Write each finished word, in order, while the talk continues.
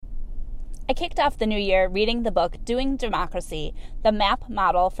I kicked off the new year reading the book Doing Democracy, the MAP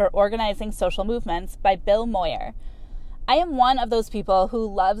Model for Organizing Social Movements by Bill Moyer. I am one of those people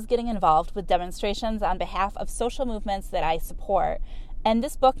who loves getting involved with demonstrations on behalf of social movements that I support. And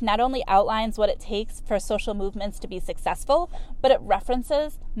this book not only outlines what it takes for social movements to be successful, but it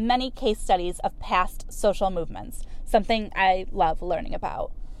references many case studies of past social movements, something I love learning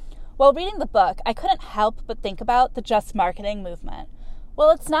about. While reading the book, I couldn't help but think about the Just Marketing movement.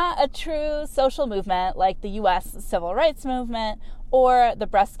 Well, it's not a true social movement like the U.S. Civil Rights Movement or the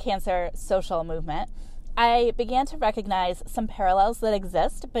breast cancer social movement. I began to recognize some parallels that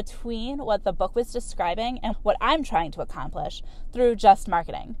exist between what the book was describing and what I'm trying to accomplish through Just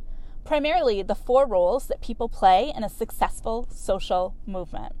Marketing. Primarily, the 4 roles that people play in a successful social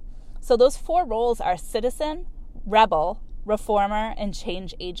movement. So those 4 roles are citizen, rebel, reformer, and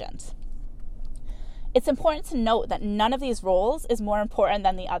change agent. It's important to note that none of these roles is more important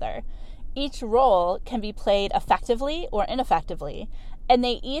than the other. Each role can be played effectively or ineffectively, and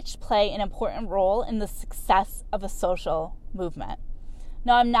they each play an important role in the success of a social movement.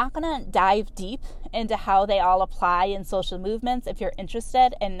 Now, I'm not going to dive deep into how they all apply in social movements. If you're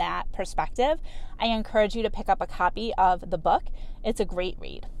interested in that perspective, I encourage you to pick up a copy of the book. It's a great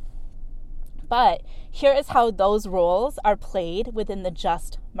read. But here is how those roles are played within the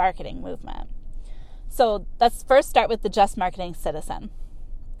Just Marketing movement. So let's first start with the Just Marketing citizen.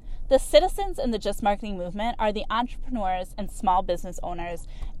 The citizens in the Just Marketing movement are the entrepreneurs and small business owners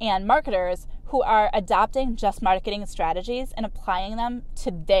and marketers who are adopting Just Marketing strategies and applying them to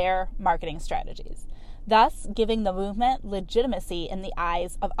their marketing strategies, thus giving the movement legitimacy in the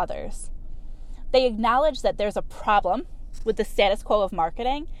eyes of others. They acknowledge that there's a problem with the status quo of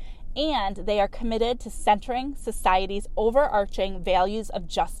marketing, and they are committed to centering society's overarching values of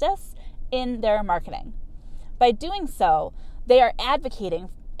justice in their marketing. By doing so, they are advocating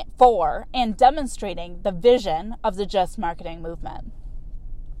for and demonstrating the vision of the Just Marketing movement.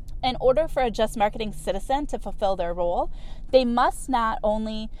 In order for a Just Marketing citizen to fulfill their role, they must not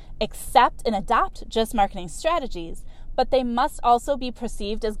only accept and adopt Just Marketing strategies, but they must also be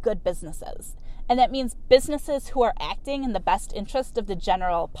perceived as good businesses. And that means businesses who are acting in the best interest of the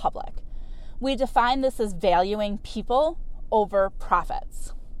general public. We define this as valuing people over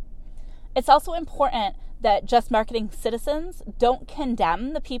profits. It's also important that Just Marketing citizens don't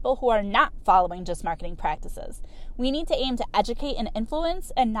condemn the people who are not following Just Marketing practices. We need to aim to educate and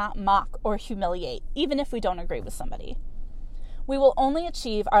influence and not mock or humiliate, even if we don't agree with somebody. We will only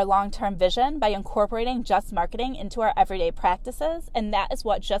achieve our long-term vision by incorporating Just Marketing into our everyday practices, and that is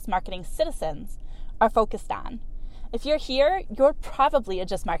what Just Marketing citizens are focused on. If you're here, you're probably a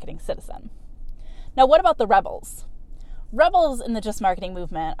Just Marketing citizen. Now, what about the rebels? Rebels in the Just Marketing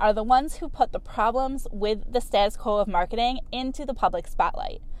movement are the ones who put the problems with the status quo of marketing into the public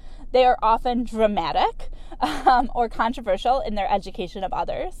spotlight. They are often dramatic or controversial in their education of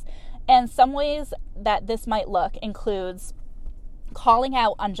others. And some ways that this might look includes calling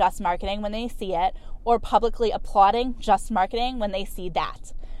out on Just Marketing when they see it, or publicly applauding Just Marketing when they see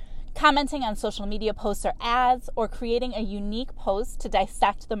that. Commenting on social media posts or ads, or creating a unique post to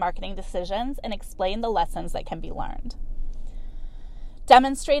dissect the marketing decisions and explain the lessons that can be learned.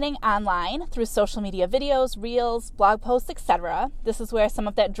 Demonstrating online through social media videos, reels, blog posts, etc. This is where some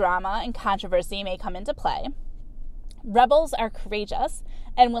of that drama and controversy may come into play. Rebels are courageous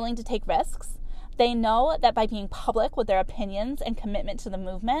and willing to take risks. They know that by being public with their opinions and commitment to the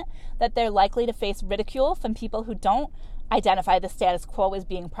movement, that they're likely to face ridicule from people who don't identify the status quo as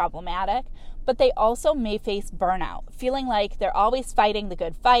being problematic, but they also may face burnout, feeling like they're always fighting the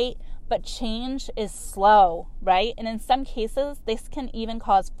good fight, but change is slow, right? And in some cases, this can even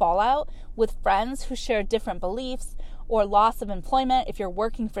cause fallout with friends who share different beliefs, or loss of employment if you're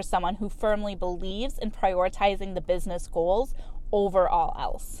working for someone who firmly believes in prioritizing the business goals over all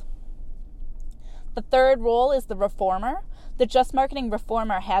else. The third role is the reformer. The Just Marketing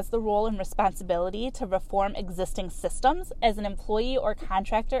reformer has the role and responsibility to reform existing systems as an employee or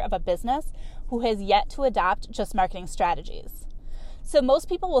contractor of a business who has yet to adopt Just Marketing strategies. So most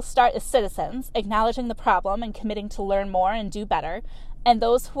people will start as citizens, acknowledging the problem and committing to learn more and do better. And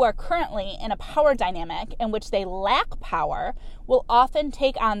those who are currently in a power dynamic in which they lack power will often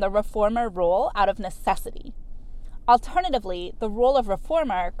take on the reformer role out of necessity. Alternatively, the role of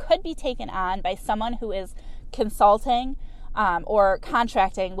reformer could be taken on by someone who is consulting or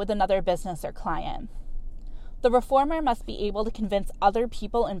contracting with another business or client. The reformer must be able to convince other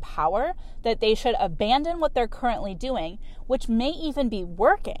people in power that they should abandon what they're currently doing, which may even be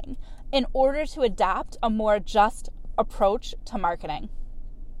working, in order to adopt a more just approach to marketing.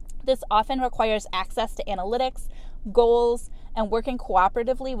 This often requires access to analytics, goals, and working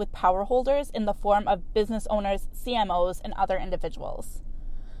cooperatively with power holders in the form of business owners, CMOs, and other individuals.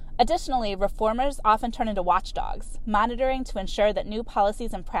 Additionally, reformers often turn into watchdogs, monitoring to ensure that new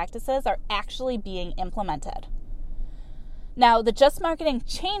policies and practices are actually being implemented. Now, the Just Marketing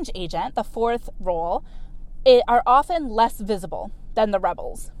change agent, the fourth role, are often less visible than the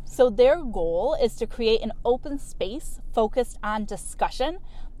rebels. So their goal is to create an open space focused on discussion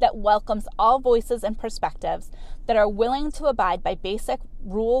that welcomes all voices and perspectives that are willing to abide by basic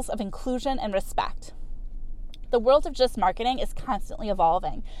rules of inclusion and respect. The world of Just Marketing is constantly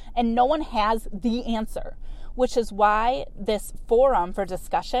evolving, and no one has the answer, which is why this forum for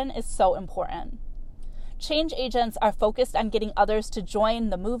discussion is so important. Change agents are focused on getting others to join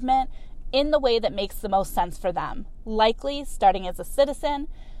the movement in the way that makes the most sense for them, likely starting as a citizen.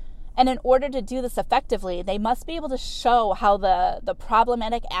 And in order to do this effectively, they must be able to show how the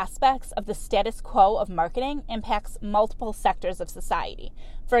problematic aspects of the status quo of marketing impacts multiple sectors of society.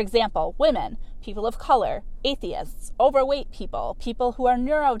 For example, women, people of color, atheists, overweight people, people who are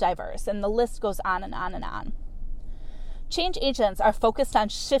neurodiverse, and the list goes on and on and on. Change agents are focused on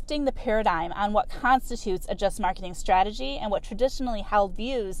shifting the paradigm on what constitutes a Just Marketing strategy and what traditionally held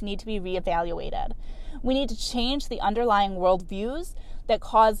views need to be reevaluated. We need to change the underlying worldviews that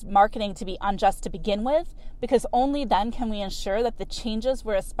cause marketing to be unjust to begin with, because only then can we ensure that the changes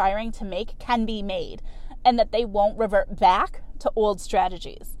we're aspiring to make can be made and that they won't revert back to old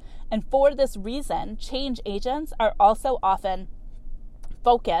strategies. And for this reason, change agents are also often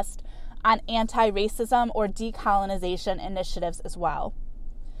focused on anti-racism or decolonization initiatives as well.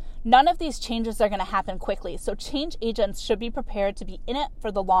 None of these changes are going to happen quickly, so change agents should be prepared to be in it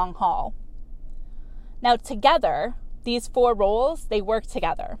for the long haul. Now, together, these four roles, they work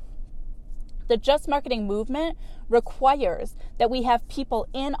together. The Just Marketing movement requires that we have people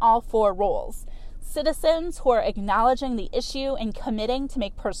in all four roles. Citizens who are acknowledging the issue and committing to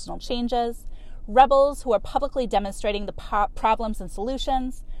make personal changes, rebels who are publicly demonstrating the problems and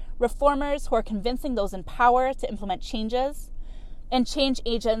solutions, reformers who are convincing those in power to implement changes, and change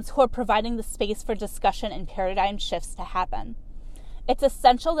agents who are providing the space for discussion and paradigm shifts to happen. It's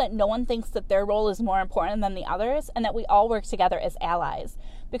essential that no one thinks that their role is more important than the others and that we all work together as allies,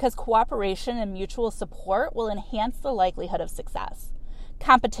 because cooperation and mutual support will enhance the likelihood of success.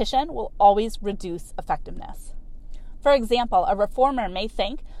 Competition will always reduce effectiveness. For example, a reformer may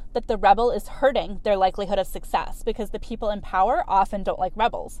think that the rebel is hurting their likelihood of success because the people in power often don't like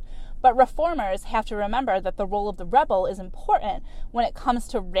rebels. But reformers have to remember that the role of the rebel is important when it comes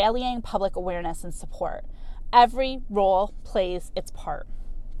to rallying public awareness and support. Every role plays its part.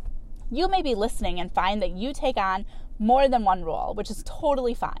 You may be listening and find that you take on more than one role, which is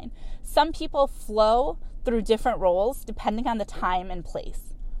totally fine. Some people flow through different roles depending on the time and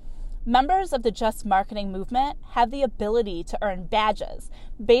place. Members of the Just Marketing movement have the ability to earn badges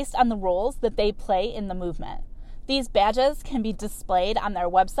based on the roles that they play in the movement. These badges can be displayed on their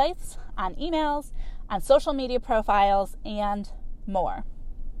websites, on emails, on social media profiles, and more.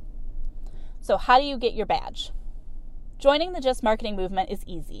 So how do you get your badge? Joining the Just Marketing movement is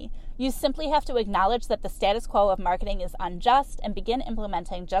easy. You simply have to acknowledge that the status quo of marketing is unjust and begin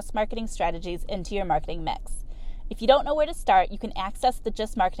implementing Just Marketing strategies into your marketing mix. If you don't know where to start, you can access the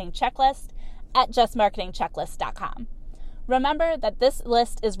Just Marketing checklist at justmarketingchecklist.com. Remember that this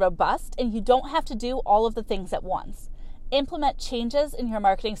list is robust and you don't have to do all of the things at once. Implement changes in your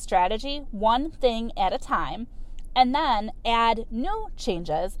marketing strategy one thing at a time, and then add new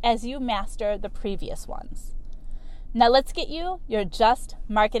changes as you master the previous ones. Now let's get you your Just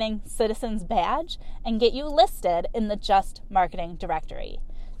Marketing Citizens badge and get you listed in the Just Marketing directory.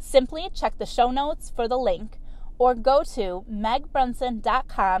 Simply check the show notes for the link or go to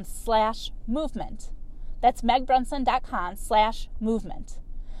megbrunson.com/movement. That's megbrunson.com/movement.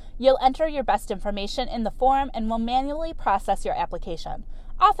 You'll enter your best information in the form and will manually process your application.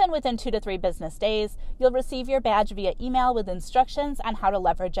 Often within 2 to 3 business days, you'll receive your badge via email with instructions on how to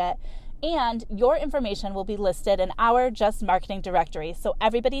leverage it, and your information will be listed in our Just Marketing directory so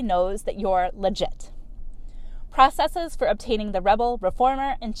everybody knows that you're legit. Processes for obtaining the Rebel,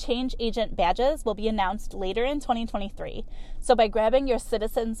 Reformer, and Change Agent badges will be announced later in 2023, so by grabbing your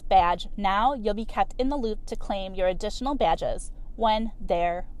Citizens badge now, you'll be kept in the loop to claim your additional badges when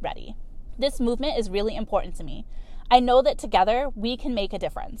they're ready. This movement is really important to me. I know that together we can make a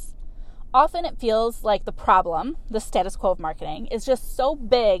difference. Often it feels like the problem, the status quo of marketing, is just so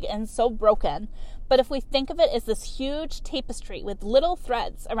big and so broken. But if we think of it as this huge tapestry with little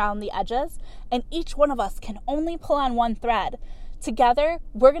threads around the edges, and each one of us can only pull on one thread, together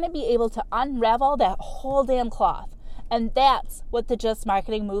we're going to be able to unravel that whole damn cloth And that's what the Just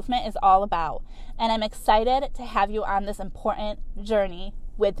Marketing movement is all about. And I'm excited to have you on this important journey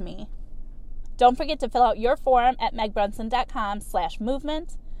with me. Don't forget to fill out your form at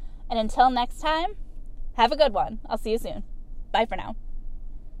megbrunson.com/movement. And until next time, have a good one. I'll see you soon. Bye for now.